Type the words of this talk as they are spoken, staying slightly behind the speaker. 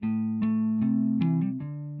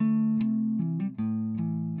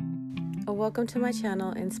Welcome to my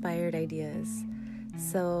channel, Inspired Ideas.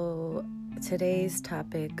 So, today's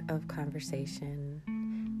topic of conversation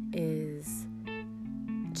is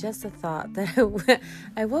just a thought that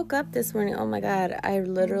I woke up this morning. Oh my God, I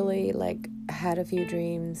literally had a few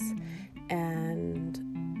dreams, and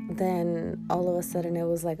then all of a sudden it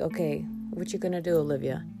was like, okay, what you gonna do,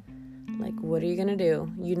 Olivia? What are you gonna do?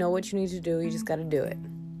 You know what you need to do. You just gotta do it.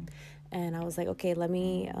 And I was like, okay, let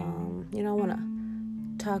me, I want to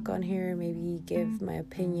talk on here, maybe give my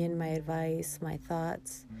opinion, my advice, my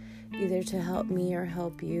thoughts, either to help me or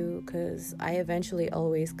help you, because I eventually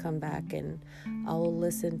always come back and I'll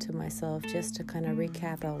listen to myself just to kind of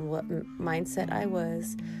recap on what mindset I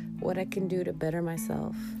was, what I can do to better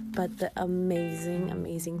myself. But the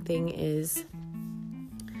amazing thing is,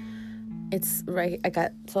 it's right.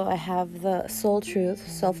 I have the Soul Truth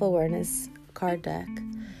Self-Awareness card deck.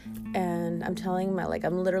 And I'm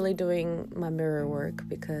I'm literally doing my mirror work,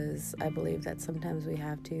 because I believe that sometimes we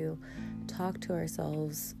have to talk to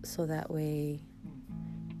ourselves so that way,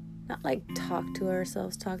 not talk to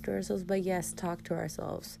ourselves, but yes, talk to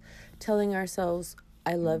ourselves, telling ourselves,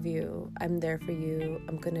 I love you, I'm there for you,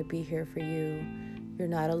 I'm going to be here for you, you're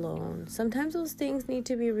not alone. Sometimes those things need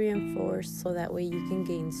to be reinforced so that way you can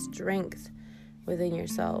gain strength within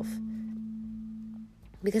yourself,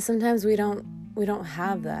 because sometimes we don't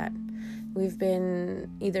have that. We've been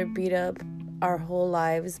either beat up our whole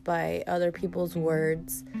lives by other people's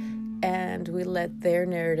words, and we let their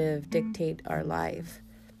narrative dictate our life.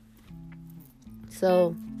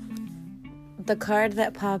 So the card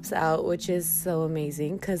that pops out, which is so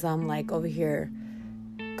amazing, because I'm over here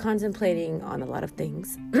contemplating on a lot of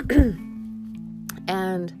things,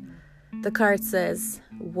 and the card says,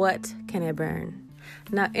 what can I burn?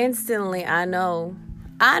 Now instantly I know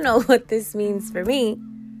what this means for me.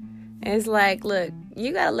 It's look,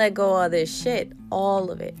 you gotta let go of this shit, all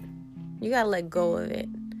of it. You gotta let go of it.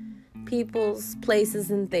 People's, places,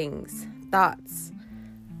 and things, thoughts,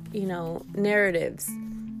 narratives.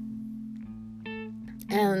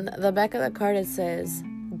 And the back of the card, it says,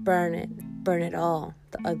 burn it all.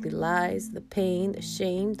 The ugly lies, the pain, the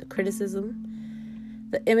shame, the criticism,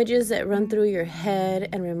 the images that run through your head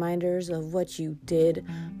and reminders of what you did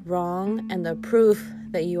wrong, and the proof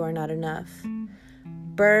that you are not enough.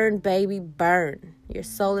 Burn, baby, burn. Your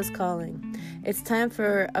soul is calling. It's time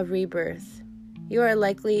for a rebirth. You are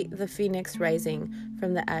likely the phoenix rising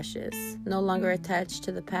from the ashes, no longer attached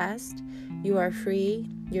to the past. You are free.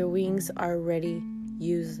 Your wings are ready.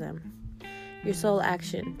 Use them. Your soul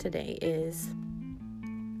action today is: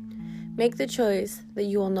 make the choice that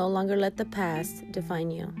you will no longer let the past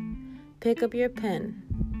define you. Pick up your pen.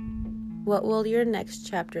 What will your next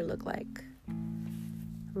chapter look like?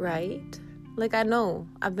 Right? I know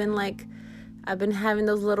I've been having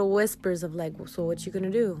those little whispers of so what you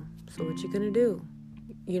gonna do? So what you gonna do?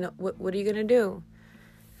 What are you gonna do?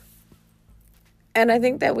 And I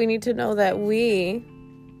think that we need to know that we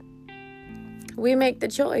make the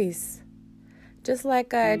choice. Just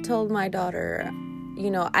like I told my daughter,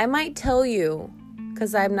 I might tell you,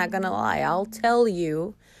 because I'm not gonna lie, I'll tell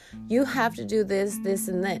you, you have to do this, this,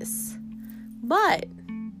 and this. But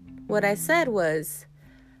what I said was,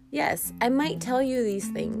 yes, I might tell you these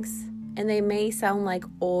things, and they may sound like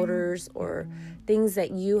orders or things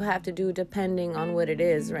that you have to do depending on what it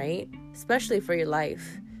is, right? Especially for your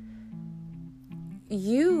life.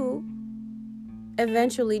 You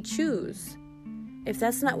eventually choose. If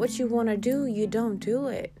that's not what you want to do, you don't do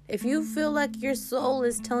it. If you feel like your soul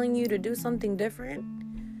is telling you to do something different,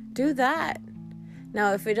 do that.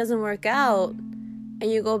 Now, if it doesn't work out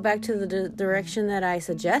and you go back to the direction that I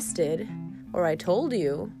suggested or I told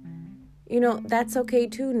you, that's okay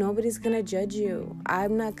too. Nobody's going to judge you.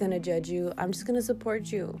 I'm not going to judge you. I'm just going to support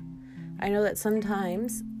you. I know that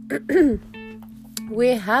sometimes we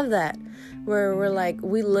have that where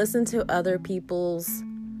we listen to other people's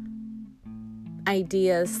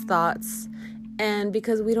ideas, thoughts, and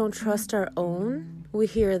because we don't trust our own, we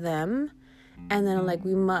hear them, and then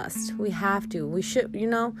we have to, we should,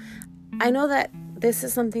 I know that this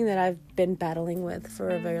is something that I've been battling with for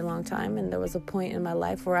a very long time, and there was a point in my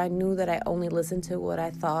life where I knew that I only listened to what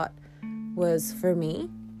I thought was for me,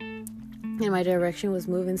 and my direction was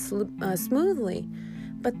moving smoothly.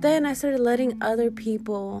 But then I started letting other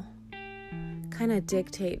people kind of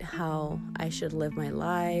dictate how I should live my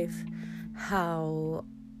life, how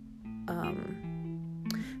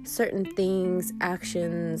certain things,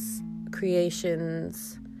 actions,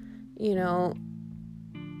 creations,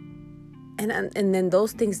 and then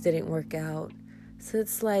those things didn't work out. So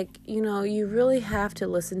it's you really have to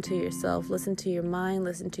listen to yourself, listen to your mind,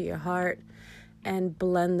 listen to your heart, and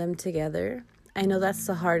blend them together. I know that's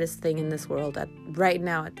the hardest thing in this world right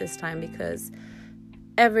now at this time, because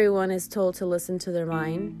everyone is told to listen to their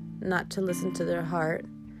mind, not to listen to their heart.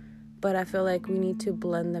 But I feel like we need to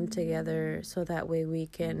blend them together so that way we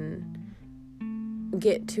can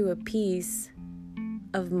get to a peace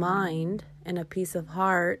of mind and a peace of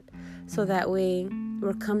heart, so that way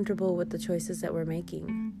we're comfortable with the choices that we're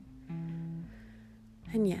making.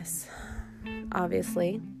 And yes,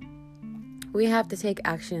 obviously, we have to take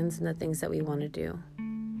actions in the things that we want to do.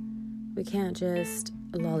 We can't just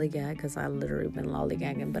lollygag, because I've literally been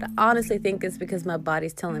lollygagging, but I honestly think it's because my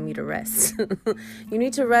body's telling me to rest. You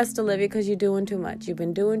need to rest, Olivia, because you're doing too much. You've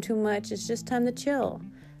been doing too much. It's just time to chill.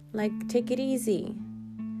 Like, take it easy.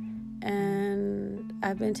 And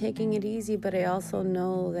I've been taking it easy, but I also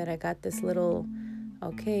know that I got this little,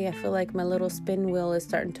 I feel like my little spin wheel is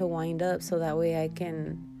starting to wind up, so that way I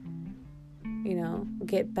can,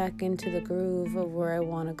 get back into the groove of where I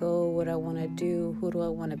want to go, what I want to do, who do I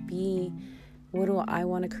want to be, what do I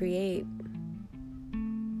want to create.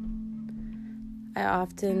 I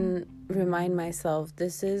often remind myself,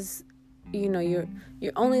 this is, you're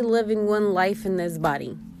only living one life in this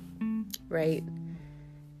body, right?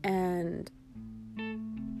 And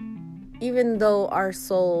even though our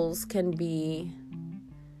souls can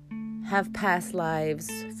have past lives,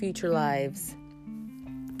 future lives,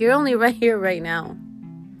 you're only right here, right now.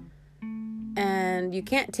 And you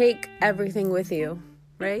can't take everything with you,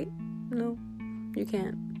 right? No, you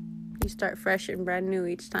can't. You start fresh and brand new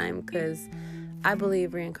each time, because I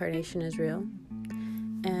believe reincarnation is real.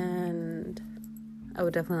 And I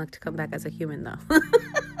would definitely like to come back as a human, though.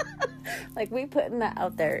 Like, we putting that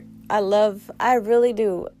out there. I really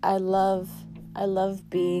do. I love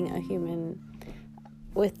being a human,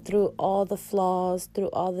 through all the flaws, through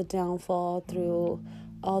all the downfall, through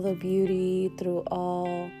all the beauty, through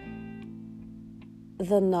all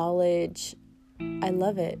the knowledge. I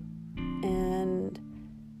love it. And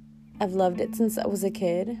I've loved it since I was a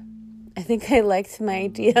kid. I think I liked my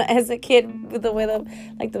idea as a kid with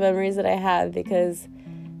the memories that I have, because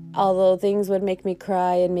although things would make me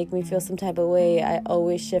cry and make me feel some type of way, I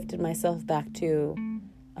always shifted myself back to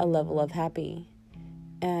a level of happy.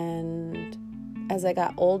 And as I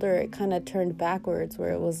got older, it kind of turned backwards,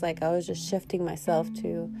 where it was like I was just shifting myself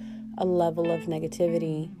to a level of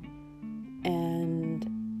negativity, and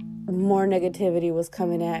more negativity was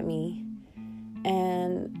coming at me.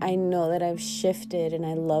 And I know that I've shifted, and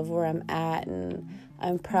I love where I'm at, and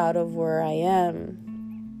I'm proud of where I am.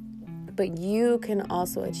 But you can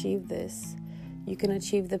also achieve this. You can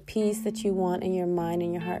achieve the peace that you want in your mind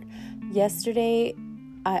and your heart. Yesterday,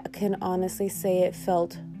 I can honestly say it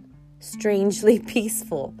felt strangely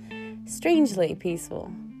peaceful.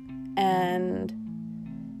 And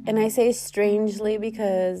I say strangely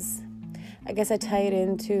because I guess I tie it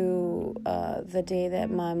into the day that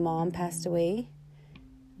my mom passed away.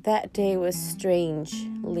 That day was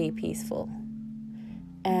strangely peaceful.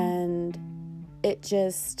 And it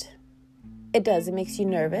makes you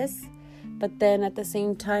nervous. But then at the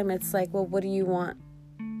same time, it's like, well, what do you want?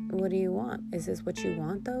 What do you want? Is this what you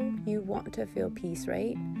want, though? You want to feel peace,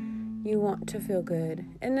 right? You want to feel good.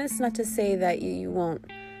 And it's not to say that you won't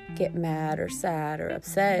get mad or sad or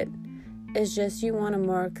upset. It's just I want a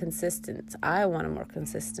more consistent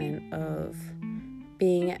of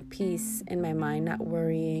being at peace in my mind, not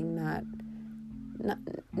worrying, not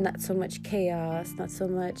so much chaos, not so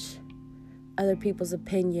much other people's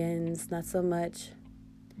opinions, not so much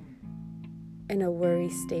in a worry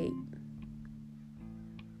state.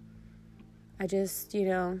 I just,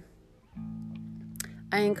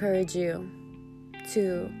 I encourage you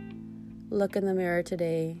to look in the mirror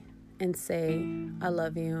today and say, I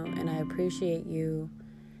love you and I appreciate you.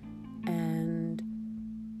 And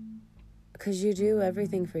because you do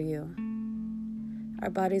everything for you. Our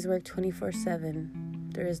bodies work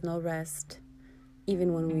 24/7. There is no rest.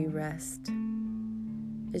 Even when we rest,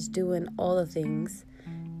 it's doing all the things.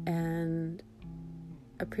 And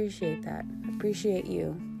appreciate that. Appreciate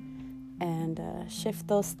you. And shift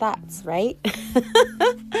those thoughts, right?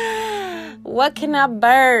 What can I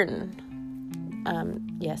burn?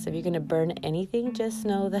 Yes, if you're going to burn anything, just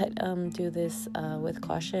know that do this with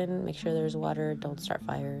caution. Make sure there's water. Don't start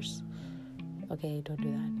fires. Okay, don't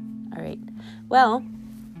do that. All right. Well,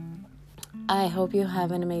 I hope you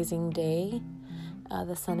have an amazing day.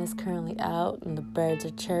 The sun is currently out and the birds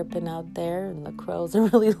are chirping out there and the crows are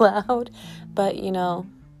really loud. But,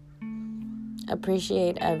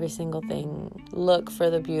 appreciate every single thing. Look for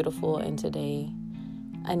the beautiful in today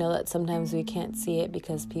I know that sometimes we can't see it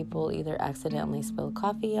because people either accidentally spill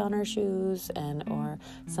coffee on our shoes or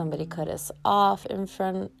somebody cut us off in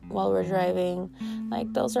front while we're driving.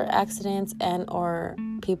 Like, those are accidents or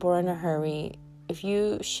people are in a hurry. If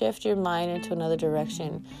you shift your mind into another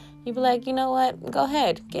direction, you'd be like, you know what? Go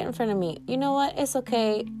ahead. Get in front of me. You know what? It's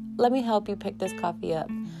okay. Let me help you pick this coffee up.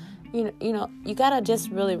 You know, you got to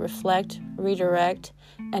just really reflect, redirect,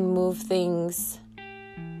 and move things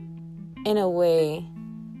in a way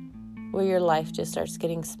where your life just starts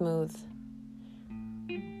getting smooth.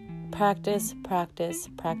 Practice, practice,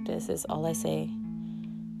 practice is all I say.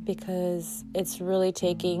 Because it's really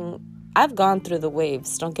I've gone through the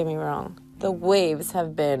waves, don't get me wrong. The waves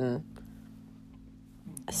have been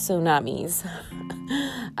tsunamis.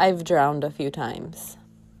 I've drowned a few times.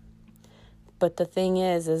 But the thing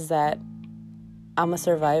is that I'm a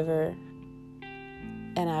survivor,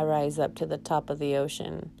 and I rise up to the top of the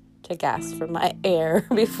ocean to gasp for my air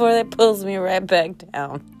before it pulls me right back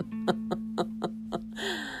down.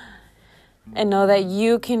 And know that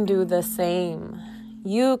you can do the same.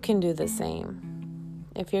 You can do the same.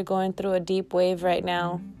 If you're going through a deep wave right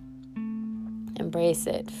now, embrace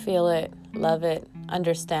it, feel it, love it,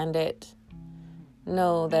 understand it.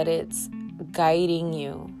 Know that it's guiding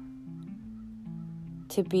you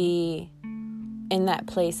to be in that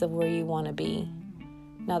place of where you want to be.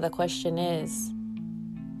 Now the question is,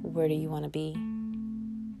 where do you want to be?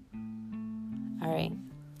 All right.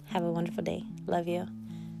 Have a wonderful day. Love you.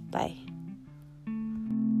 Bye.